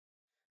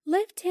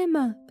Lift him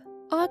up,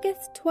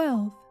 August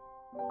 12.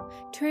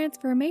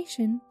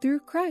 Transformation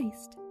through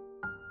Christ.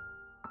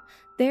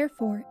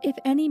 Therefore, if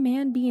any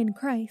man be in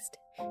Christ,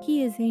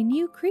 he is a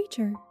new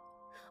creature.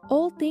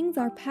 Old things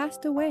are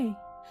passed away.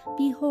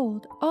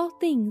 Behold, all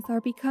things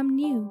are become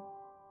new.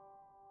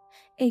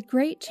 A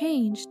great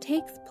change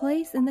takes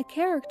place in the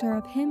character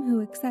of him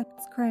who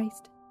accepts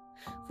Christ.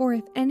 For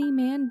if any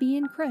man be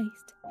in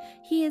Christ,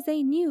 he is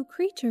a new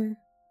creature.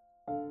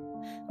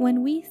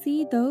 When we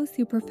see those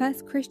who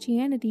profess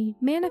Christianity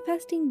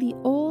manifesting the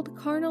old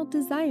carnal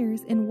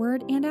desires in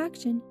word and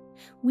action,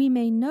 we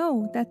may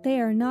know that they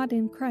are not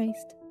in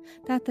Christ,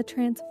 that the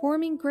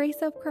transforming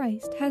grace of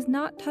Christ has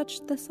not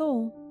touched the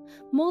soul,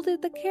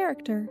 molded the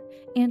character,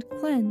 and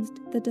cleansed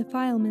the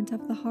defilement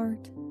of the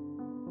heart.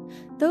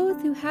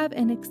 Those who have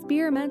an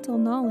experimental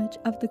knowledge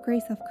of the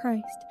grace of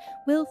Christ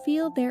will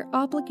feel their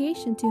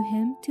obligation to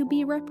him to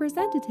be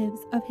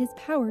representatives of his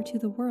power to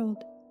the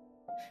world.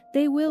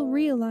 They will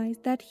realize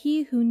that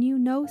he who knew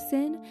no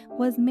sin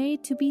was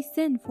made to be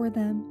sin for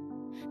them,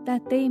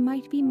 that they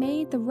might be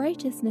made the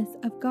righteousness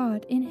of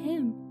God in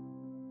him.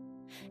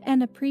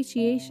 An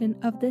appreciation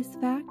of this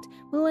fact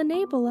will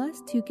enable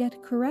us to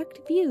get correct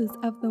views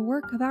of the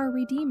work of our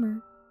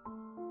Redeemer.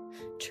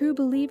 True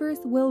believers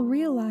will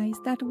realize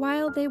that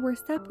while they were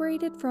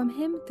separated from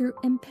him through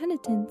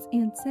impenitence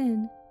and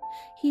sin,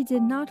 he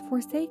did not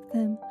forsake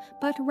them,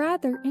 but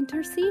rather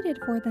interceded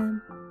for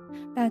them,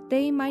 that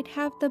they might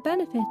have the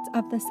benefits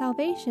of the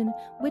salvation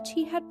which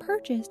he had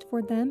purchased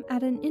for them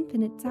at an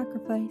infinite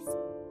sacrifice.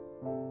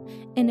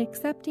 In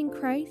accepting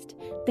Christ,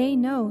 they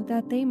know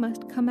that they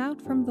must come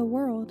out from the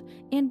world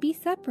and be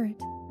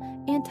separate,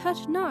 and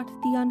touch not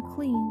the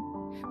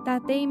unclean,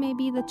 that they may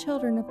be the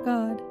children of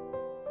God.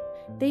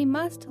 They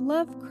must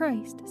love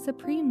Christ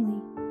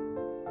supremely.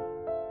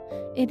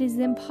 It is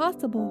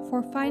impossible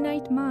for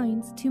finite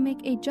minds to make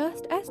a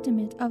just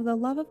estimate of the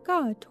love of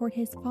God toward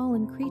his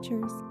fallen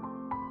creatures.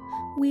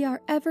 We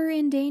are ever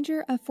in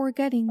danger of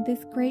forgetting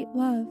this great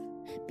love,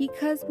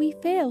 because we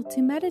fail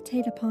to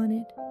meditate upon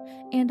it,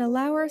 and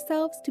allow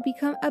ourselves to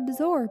become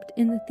absorbed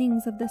in the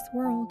things of this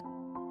world.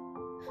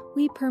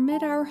 We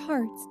permit our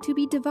hearts to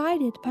be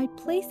divided by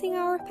placing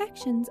our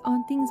affections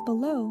on things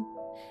below,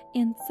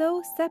 and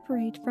so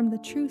separate from the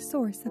true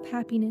source of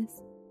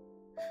happiness.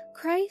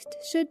 Christ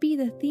should be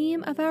the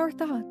theme of our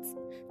thoughts,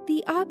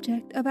 the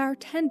object of our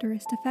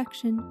tenderest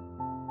affection.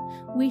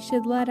 We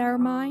should let our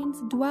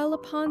minds dwell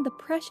upon the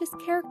precious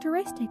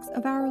characteristics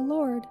of our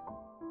Lord.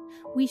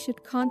 We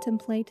should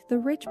contemplate the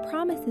rich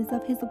promises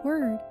of his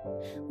word.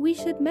 We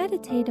should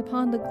meditate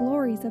upon the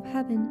glories of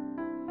heaven.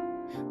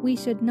 We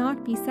should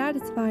not be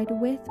satisfied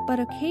with but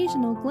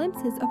occasional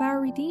glimpses of our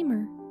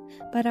Redeemer,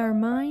 but our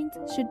minds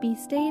should be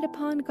stayed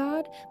upon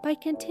God by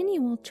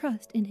continual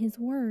trust in his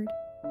word.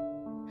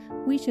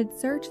 We should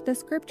search the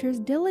Scriptures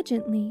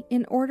diligently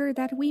in order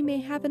that we may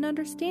have an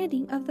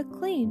understanding of the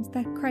claims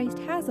that Christ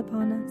has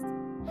upon us,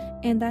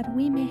 and that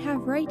we may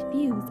have right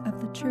views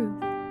of the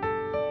truth.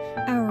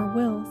 Our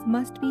wills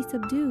must be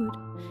subdued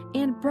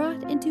and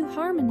brought into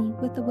harmony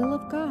with the will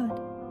of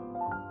God.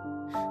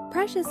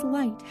 Precious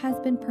light has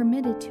been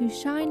permitted to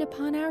shine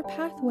upon our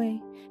pathway,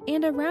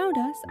 and around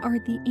us are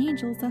the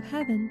angels of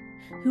heaven,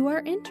 who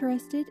are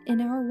interested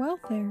in our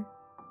welfare.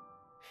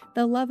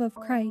 The love of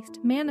Christ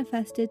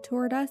manifested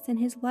toward us in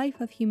his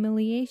life of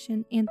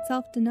humiliation and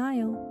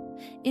self-denial,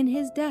 in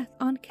his death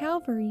on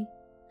Calvary,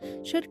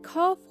 should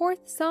call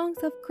forth songs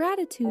of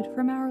gratitude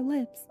from our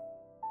lips.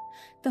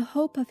 The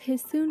hope of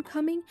his soon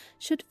coming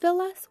should fill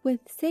us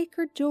with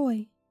sacred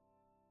joy,